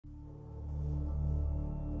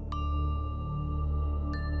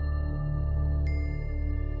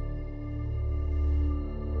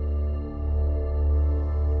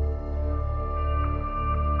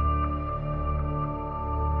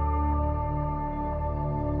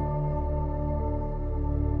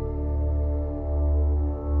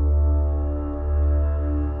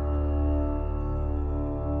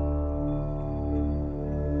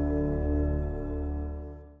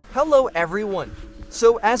Hello everyone!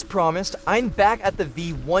 So as promised, I'm back at the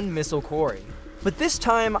V-1 missile quarry. But this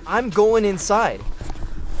time, I'm going inside.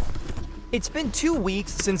 It's been 2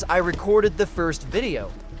 weeks since I recorded the first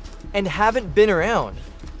video, and haven't been around.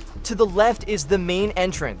 To the left is the main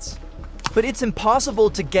entrance, but it's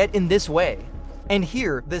impossible to get in this way. And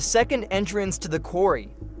here, the second entrance to the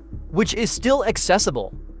quarry, which is still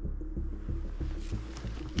accessible.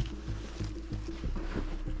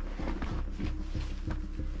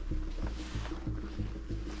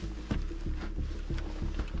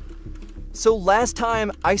 So last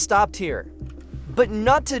time I stopped here, but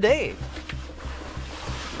not today.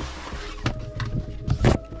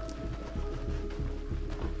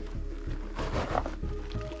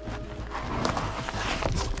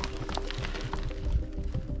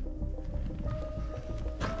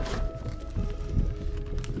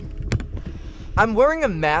 I'm wearing a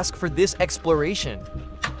mask for this exploration,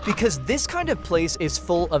 because this kind of place is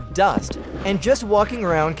full of dust, and just walking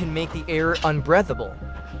around can make the air unbreathable.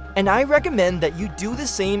 And I recommend that you do the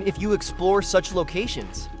same if you explore such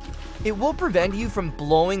locations. It will prevent you from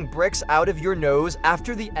blowing bricks out of your nose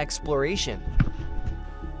after the exploration.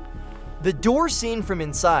 The door seen from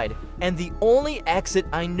inside, and the only exit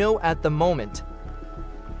I know at the moment.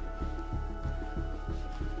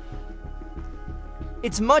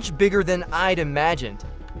 It's much bigger than I'd imagined,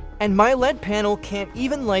 and my LED panel can't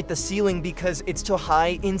even light the ceiling because it's too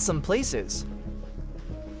high in some places.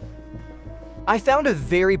 I found a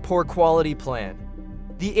very poor quality plan.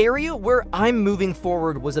 The area where I'm moving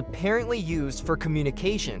forward was apparently used for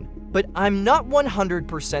communication, but I'm not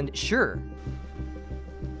 100% sure.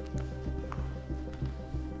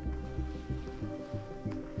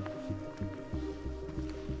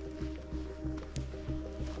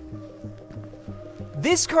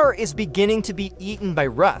 This car is beginning to be eaten by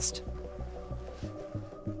rust.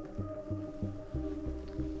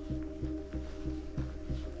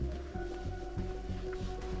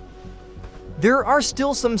 There are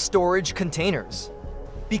still some storage containers,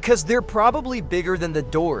 because they're probably bigger than the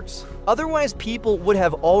doors. Otherwise, people would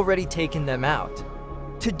have already taken them out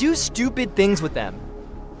to do stupid things with them.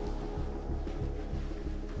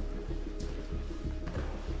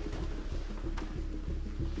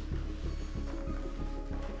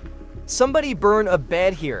 Somebody burn a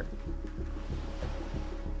bed here.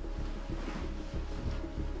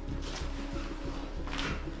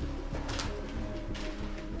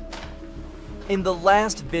 In the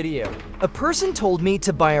last video, a person told me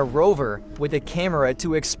to buy a rover with a camera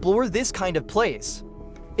to explore this kind of place.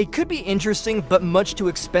 It could be interesting, but much too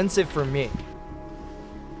expensive for me.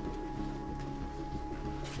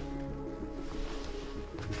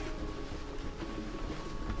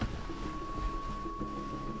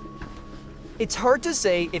 It's hard to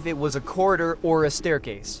say if it was a corridor or a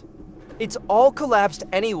staircase. It's all collapsed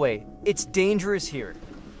anyway. It's dangerous here.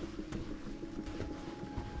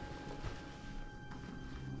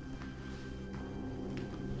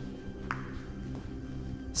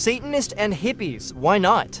 Satanist and hippies, why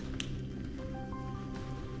not?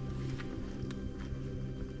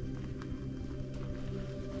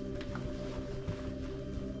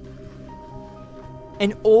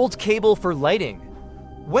 An old cable for lighting.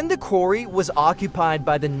 When the quarry was occupied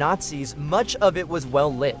by the Nazis, much of it was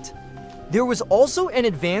well lit. There was also an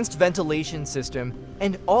advanced ventilation system,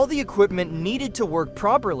 and all the equipment needed to work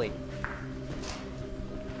properly.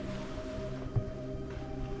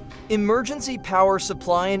 Emergency power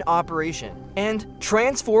supply and operation, and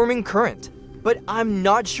transforming current. But I'm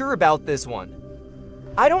not sure about this one.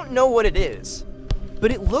 I don't know what it is,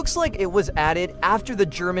 but it looks like it was added after the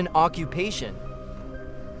German occupation.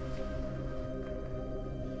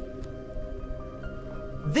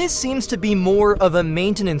 This seems to be more of a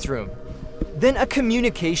maintenance room than a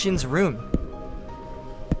communications room.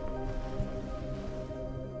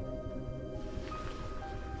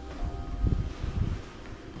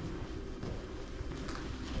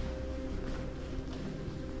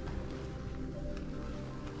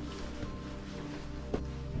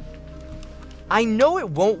 I know it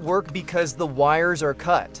won't work because the wires are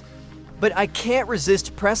cut, but I can't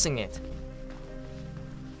resist pressing it.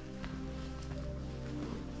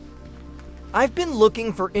 I've been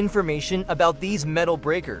looking for information about these metal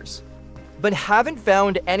breakers, but haven't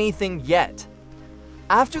found anything yet.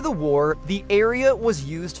 After the war, the area was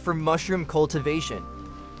used for mushroom cultivation,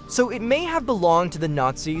 so it may have belonged to the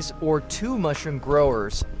Nazis or to mushroom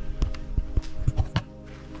growers.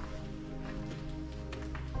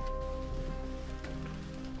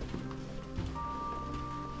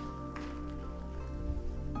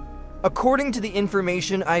 According to the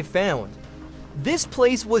information I found, this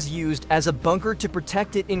place was used as a bunker to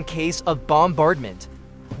protect it in case of bombardment.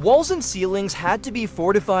 Walls and ceilings had to be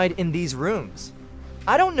fortified in these rooms.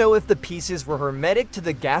 I don't know if the pieces were hermetic to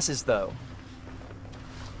the gases though.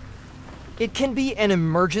 It can be an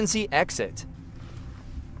emergency exit.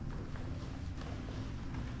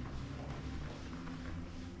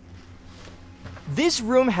 This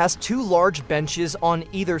room has 2 large benches on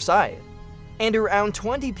either side, and around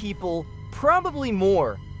 20 people, probably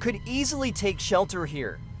more, could easily take shelter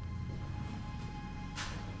here.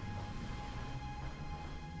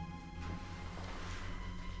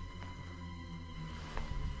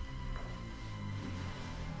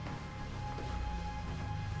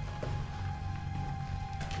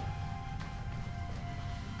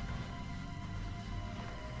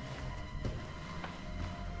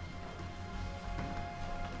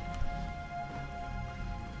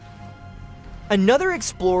 Another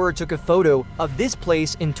explorer took a photo of this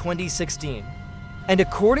place in 2016, and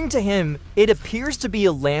according to him, it appears to be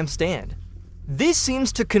a lampstand. This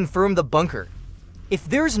seems to confirm the bunker. If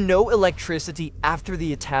there's no electricity after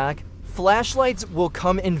the attack, flashlights will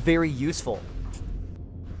come in very useful.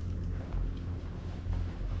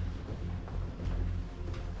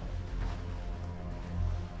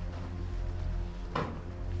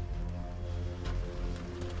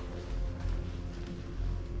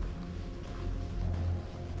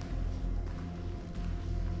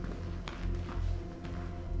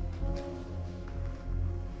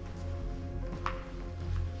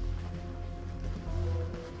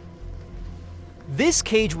 This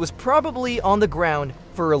cage was probably on the ground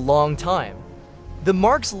for a long time. The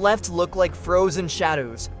marks left look like frozen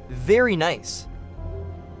shadows. Very nice.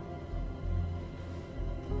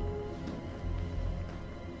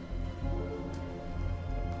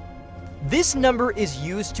 This number is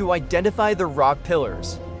used to identify the rock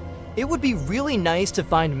pillars. It would be really nice to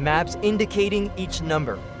find maps indicating each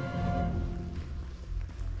number.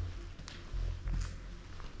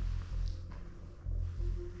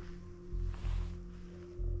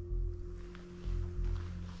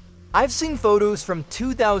 I've seen photos from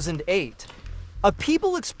 2008 of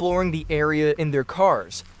people exploring the area in their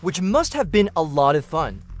cars, which must have been a lot of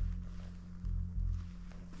fun.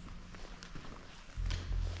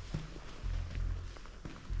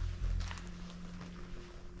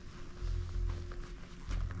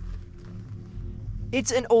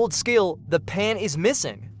 It's an old scale, the pan is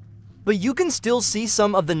missing, but you can still see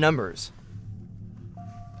some of the numbers.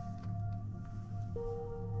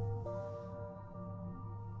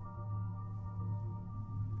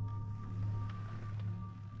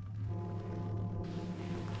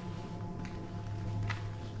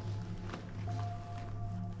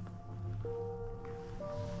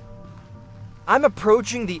 I'm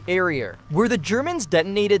approaching the area where the Germans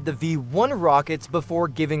detonated the V-1 rockets before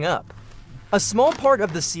giving up. A small part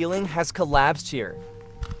of the ceiling has collapsed here.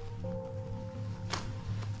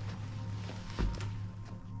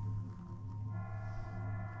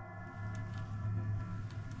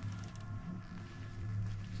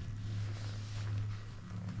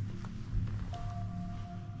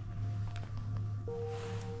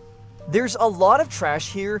 There's a lot of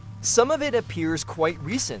trash here, some of it appears quite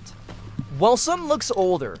recent, while some looks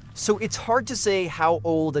older, so it's hard to say how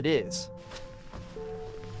old it is.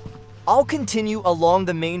 I'll continue along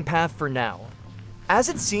the main path for now, as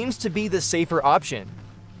it seems to be the safer option.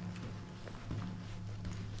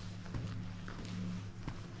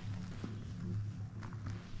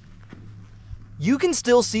 You can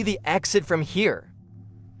still see the exit from here.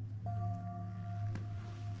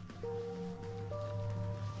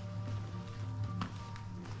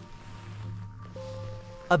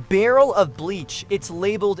 A barrel of bleach, it's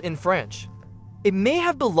labeled in French. It may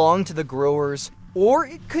have belonged to the growers, or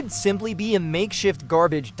it could simply be a makeshift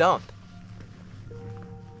garbage dump.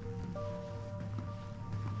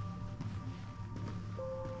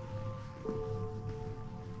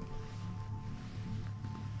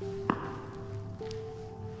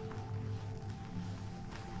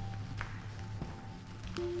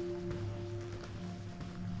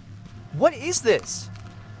 What is this?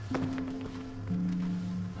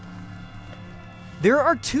 There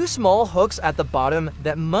are 2 small hooks at the bottom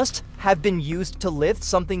that must have been used to lift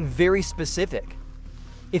something very specific.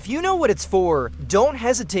 If you know what it's for, don't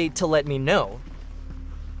hesitate to let me know.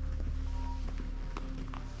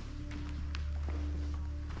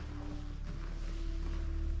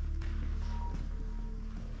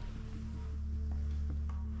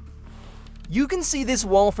 You can see this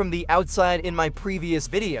wall from the outside in my previous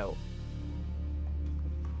video.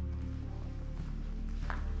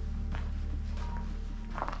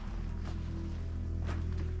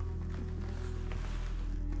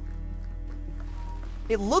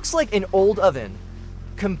 It looks like an old oven,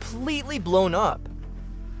 completely blown up.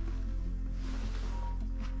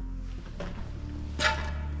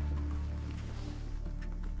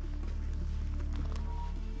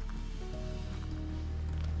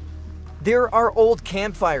 There are old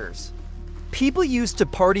campfires. People used to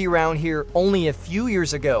party around here only a few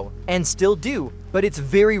years ago, and still do, but it's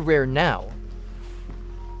very rare now.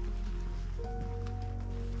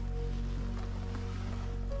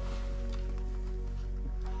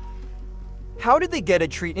 How did they get a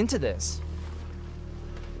treat into this?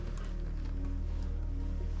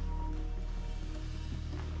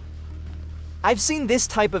 I've seen this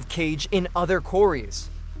type of cage in other quarries,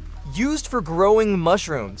 used for growing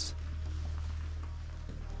mushrooms.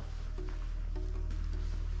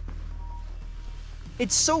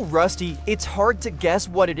 It's so rusty, it's hard to guess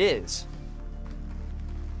what it is.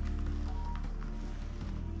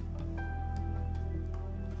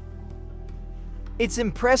 It's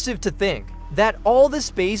impressive to think that all the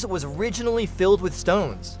space was originally filled with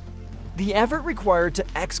stones. The effort required to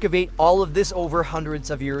excavate all of this over hundreds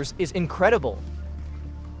of years is incredible.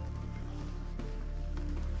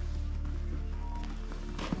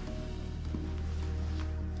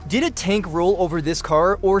 Did a tank roll over this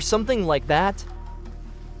car or something like that?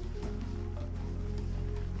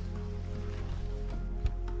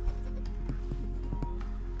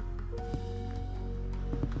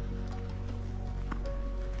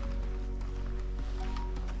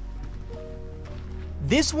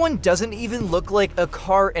 This one doesn't even look like a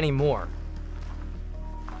car anymore.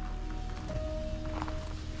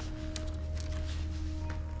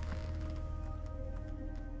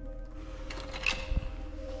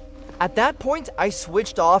 At that point, I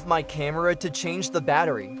switched off my camera to change the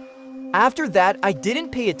battery. After that, I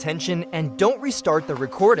didn't pay attention and don't restart the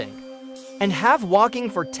recording, and have walking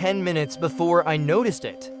for 10 minutes before I noticed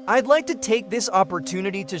it. I'd like to take this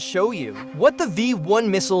opportunity to show you what the V-1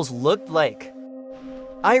 missiles looked like.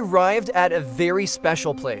 I arrived at a very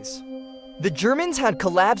special place. The Germans had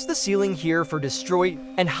collapsed the ceiling here for destroy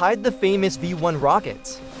and hide the famous V-1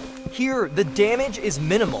 rockets. Here, the damage is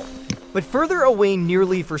minimal, but further away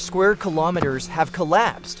nearly 4 square kilometers have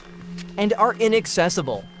collapsed and are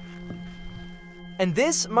inaccessible. And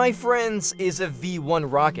this, my friends, is a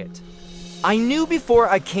V-1 rocket. I knew before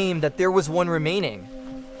I came that there was one remaining,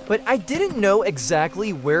 but I didn't know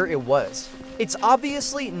exactly where it was. It's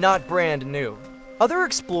obviously not brand new. Other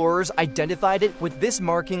explorers identified it with this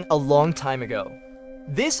marking a long time ago.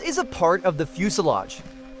 This is a part of the fuselage.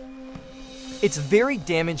 It's very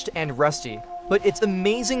damaged and rusty, but it's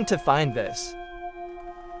amazing to find this.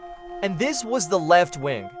 And this was the left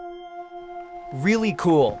wing. Really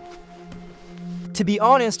cool. To be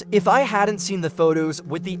honest, if I hadn't seen the photos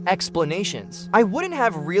with the explanations, I wouldn't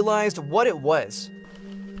have realized what it was.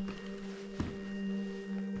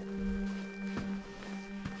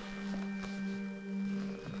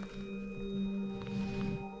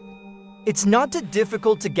 It's not too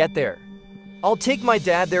difficult to get there. I'll take my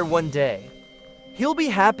dad there one day. He'll be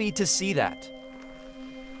happy to see that.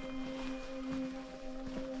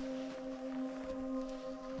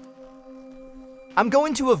 I'm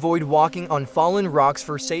going to avoid walking on fallen rocks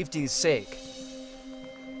for safety's sake.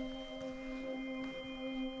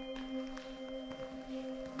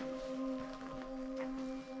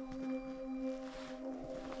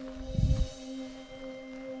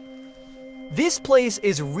 This place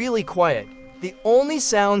is really quiet. The only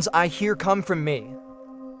sounds I hear come from me.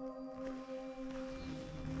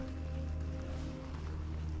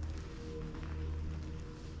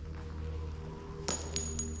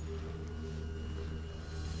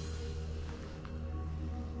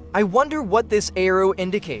 I wonder what this arrow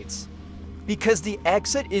indicates, because the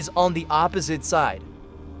exit is on the opposite side.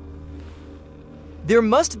 There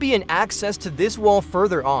must be an access to this wall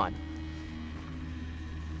further on.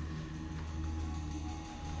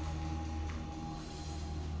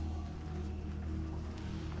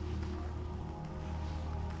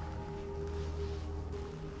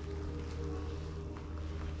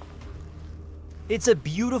 It's a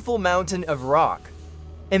beautiful mountain of rock.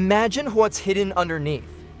 Imagine what's hidden underneath.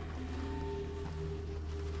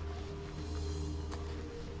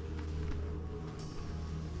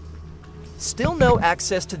 Still no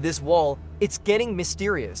access to this wall. It's getting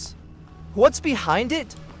mysterious. What's behind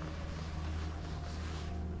it?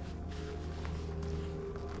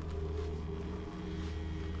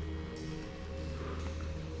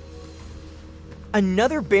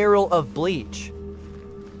 Another barrel of bleach.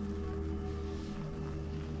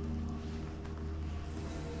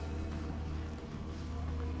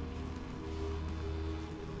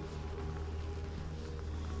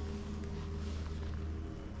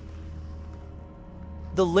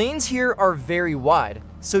 The lanes here are very wide,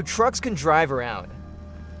 so trucks can drive around.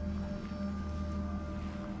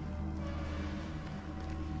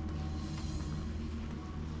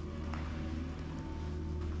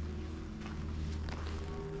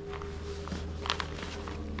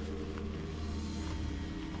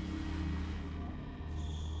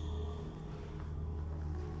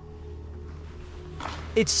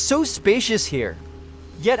 It's so spacious here,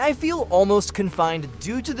 yet I feel almost confined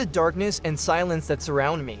due to the darkness and silence that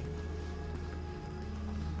surround me.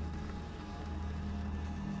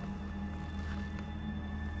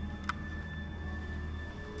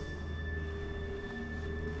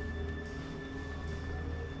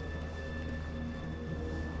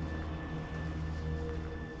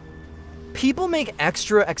 People make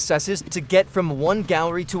extra accesses to get from one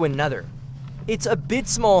gallery to another. It's a bit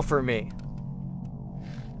small for me.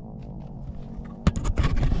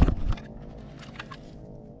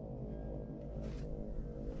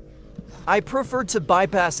 I prefer to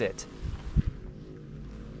bypass it.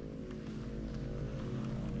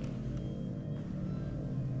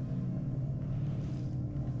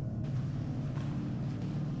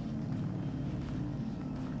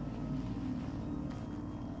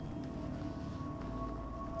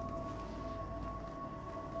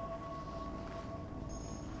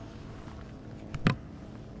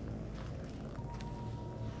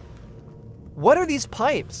 What are these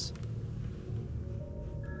pipes?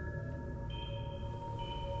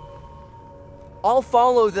 I'll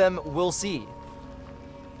follow them, we'll see.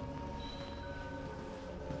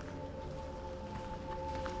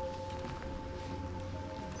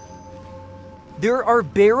 There are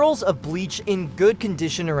barrels of bleach in good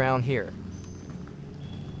condition around here.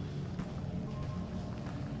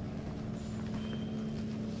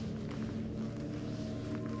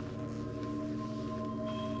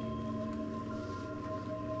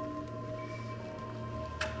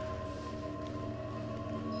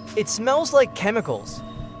 It smells like chemicals.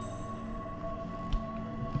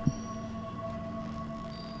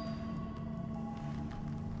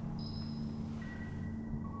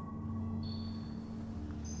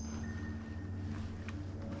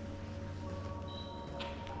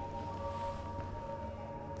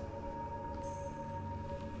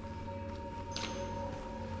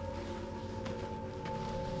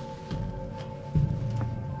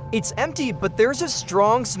 It's empty, but there's a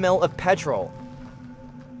strong smell of petrol.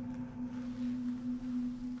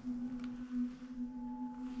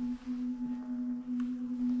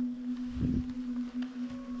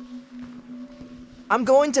 I'm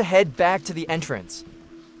going to head back to the entrance,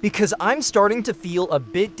 because I'm starting to feel a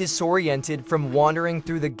bit disoriented from wandering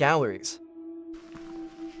through the galleries.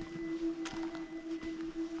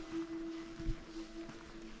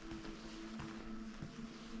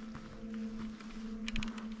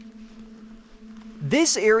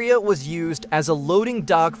 This area was used as a loading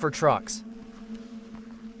dock for trucks.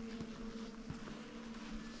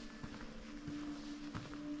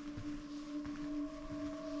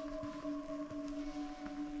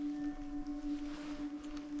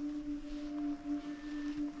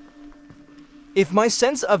 If my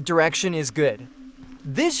sense of direction is good,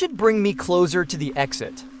 this should bring me closer to the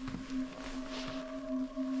exit.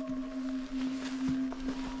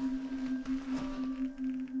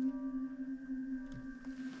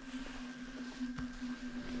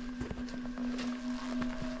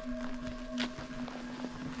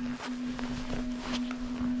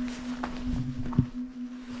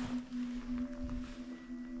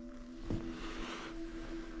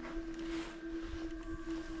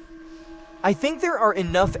 I think there are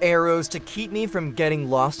enough arrows to keep me from getting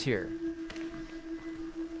lost here.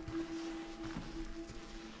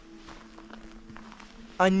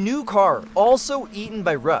 A new car, also eaten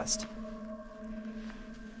by rust.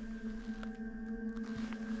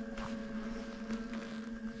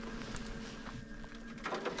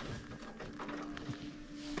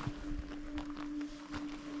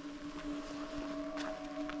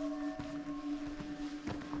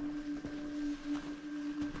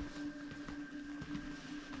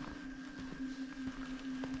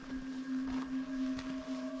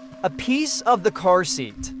 A piece of the car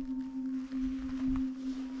seat.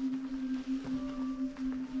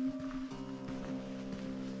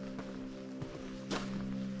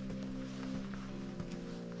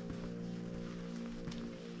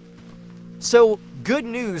 So, good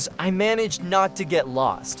news, I managed not to get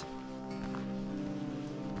lost.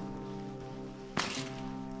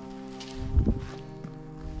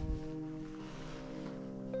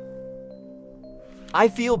 I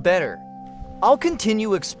feel better. I'll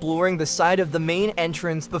continue exploring the side of the main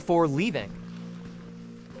entrance before leaving.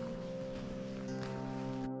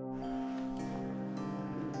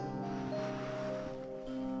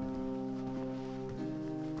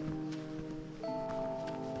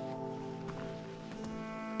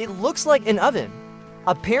 It looks like an oven.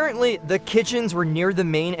 Apparently, the kitchens were near the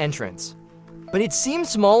main entrance, but it seems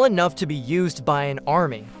small enough to be used by an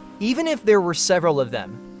army, even if there were several of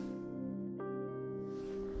them.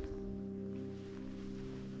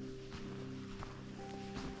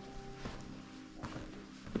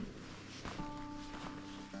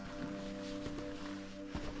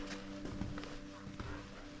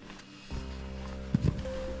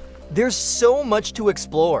 There's so much to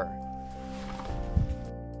explore.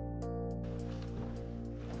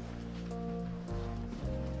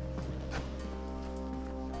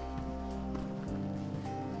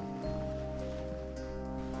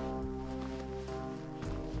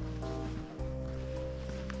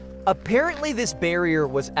 Apparently, this barrier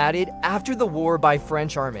was added after the war by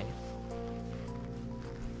French army.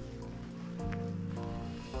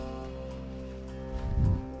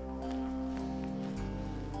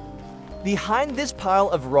 Behind this pile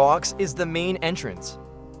of rocks is the main entrance,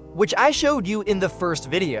 which I showed you in the first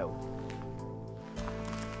video.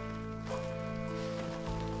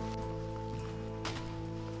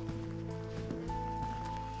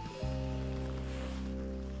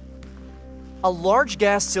 A large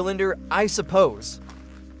gas cylinder, I suppose.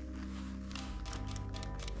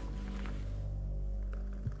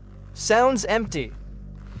 Sounds empty.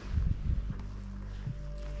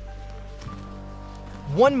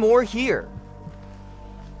 One more here.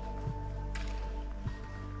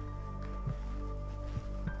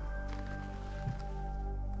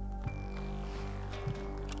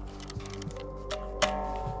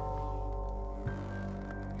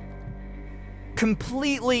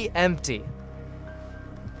 Completely empty.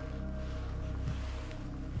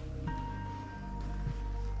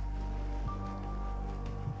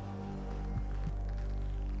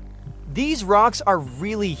 These rocks are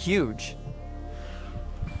really huge.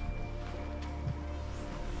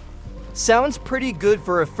 Sounds pretty good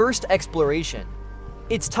for a first exploration.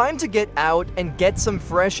 It's time to get out and get some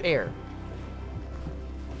fresh air.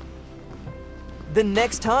 The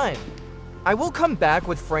next time, I will come back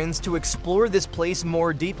with friends to explore this place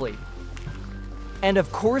more deeply. And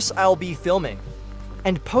of course, I'll be filming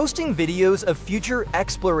and posting videos of future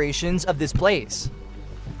explorations of this place.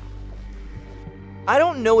 I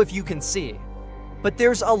don't know if you can see, but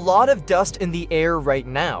there's a lot of dust in the air right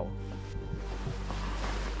now.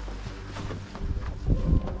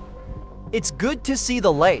 It's good to see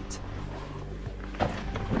the light.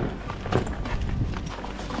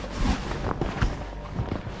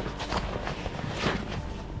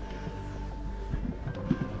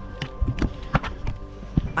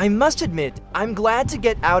 I must admit, I'm glad to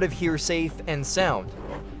get out of here safe and sound.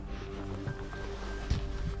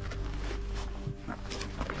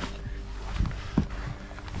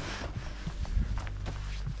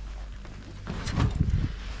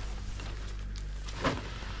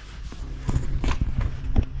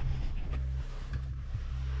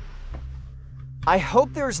 I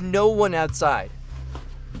hope there's no one outside.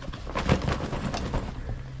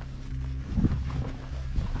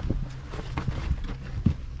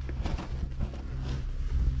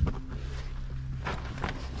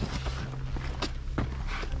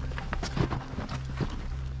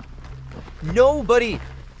 Nobody!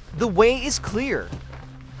 The way is clear.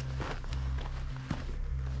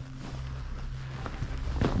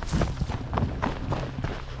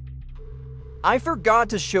 I forgot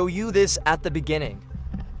to show you this at the beginning.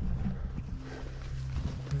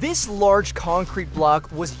 This large concrete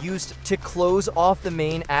block was used to close off the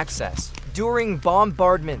main access during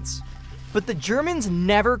bombardments, but the Germans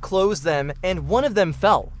never closed them and one of them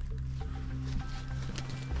fell.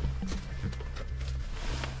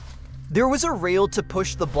 There was a rail to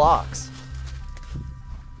push the blocks.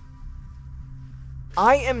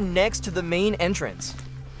 I am next to the main entrance,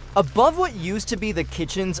 above what used to be the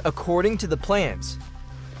kitchens according to the plans.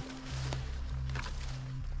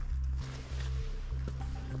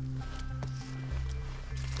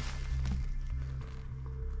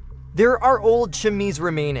 There are old chimneys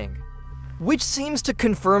remaining, which seems to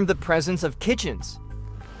confirm the presence of kitchens.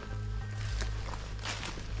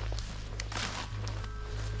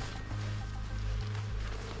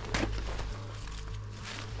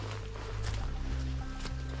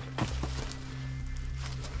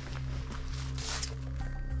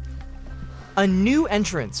 A new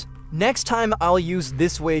entrance. Next time I'll use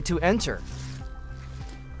this way to enter.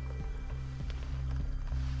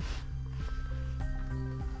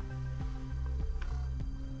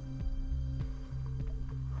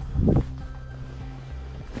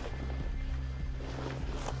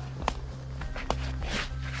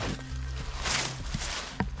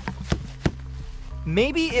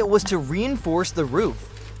 Maybe it was to reinforce the roof.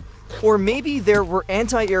 Or maybe there were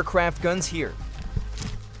anti-aircraft guns here.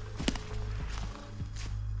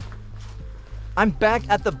 I'm back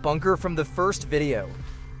at the bunker from the first video.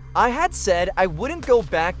 I had said I wouldn't go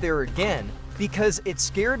back there again because it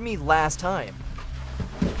scared me last time.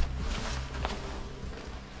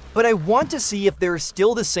 But I want to see if there's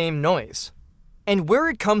still the same noise and where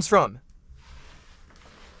it comes from.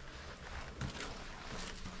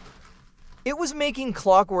 It was making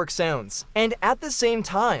clockwork sounds, and at the same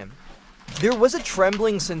time, there was a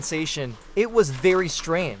trembling sensation. It was very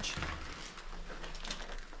strange.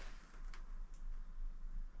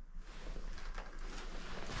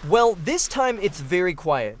 Well, this time it's very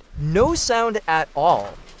quiet. No sound at all.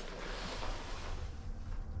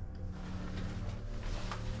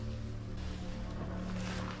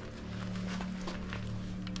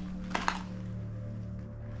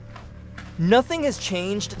 Nothing has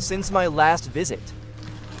changed since my last visit.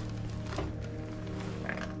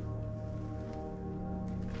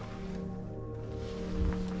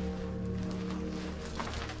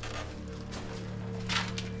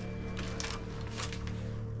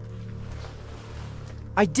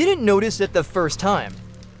 I didn't notice it the first time,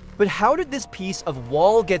 but how did this piece of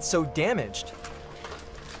wall get so damaged?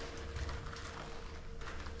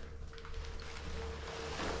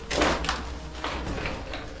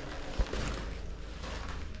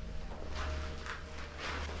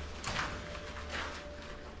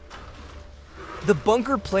 The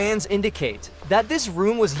bunker plans indicate that this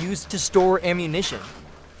room was used to store ammunition,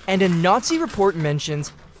 and a Nazi report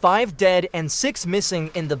mentions 5 dead and 6 missing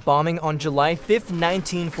in the bombing on July 5,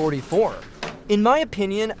 1944. In my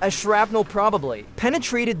opinion, a shrapnel probably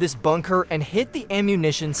penetrated this bunker and hit the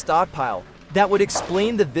ammunition stockpile. That would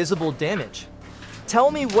explain the visible damage. Tell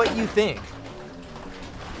me what you think.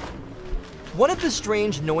 One of the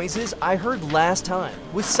strange noises I heard last time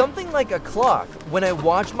was something like a clock. When I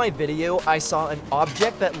watched my video, I saw an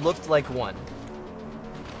object that looked like one.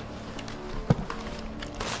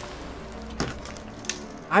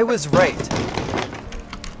 I was right.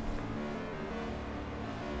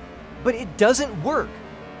 But it doesn't work.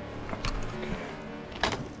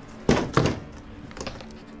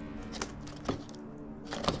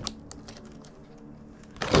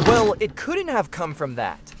 Well, it couldn't have come from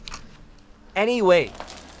that. Anyway.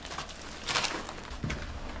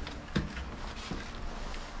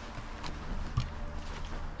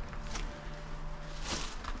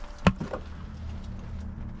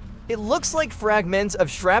 It looks like fragments of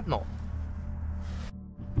shrapnel.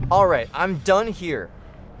 Alright, I'm done here.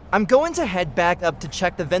 I'm going to head back up to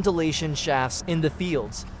check the ventilation shafts in the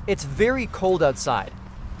fields. It's very cold outside,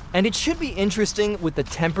 and it should be interesting with the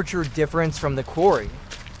temperature difference from the quarry.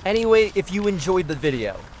 Anyway, if you enjoyed the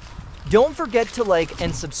video, don't forget to like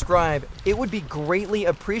and subscribe. It would be greatly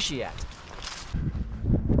appreciated.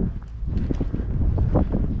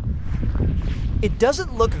 It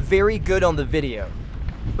doesn't look very good on the video,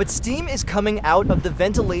 but steam is coming out of the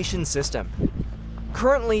ventilation system.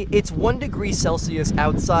 Currently, it's 1 degree Celsius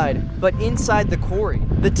outside, but inside the quarry,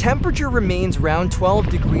 the temperature remains around 12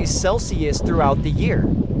 degrees Celsius throughout the year.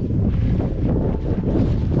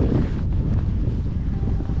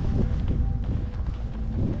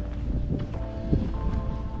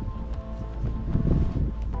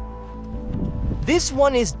 This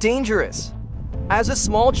one is dangerous, as a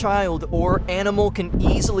small child or animal can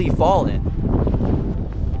easily fall in.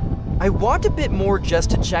 I walked a bit more just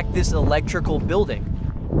to check this electrical building,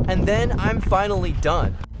 and then I'm finally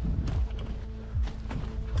done.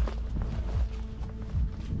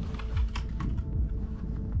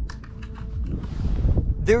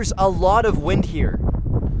 There's a lot of wind here.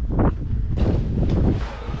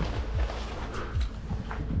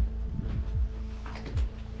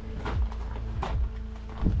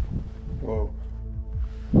 Whoa.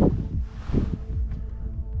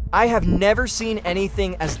 I have never seen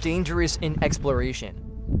anything as dangerous in exploration.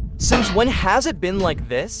 Since when has it been like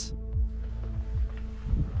this?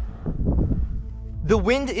 The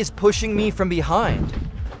wind is pushing me from behind.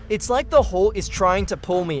 It's like the hole is trying to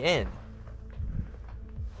pull me in.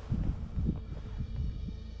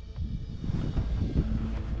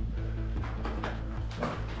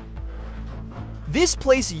 This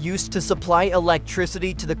place used to supply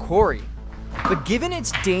electricity to the quarry, but given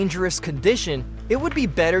its dangerous condition, it would be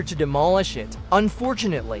better to demolish it,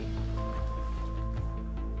 unfortunately.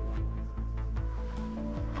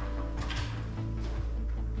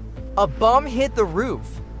 A bomb hit the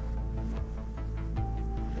roof.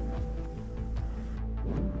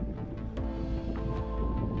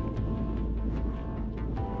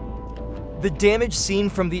 The damage seen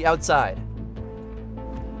from the outside.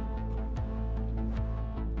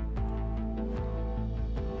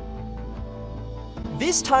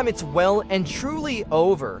 This time it's well and truly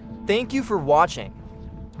over. Thank you for watching.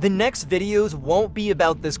 The next videos won't be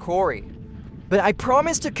about this quarry, but I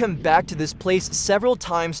promise to come back to this place several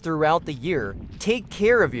times throughout the year. Take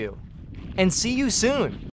care of you, and see you soon.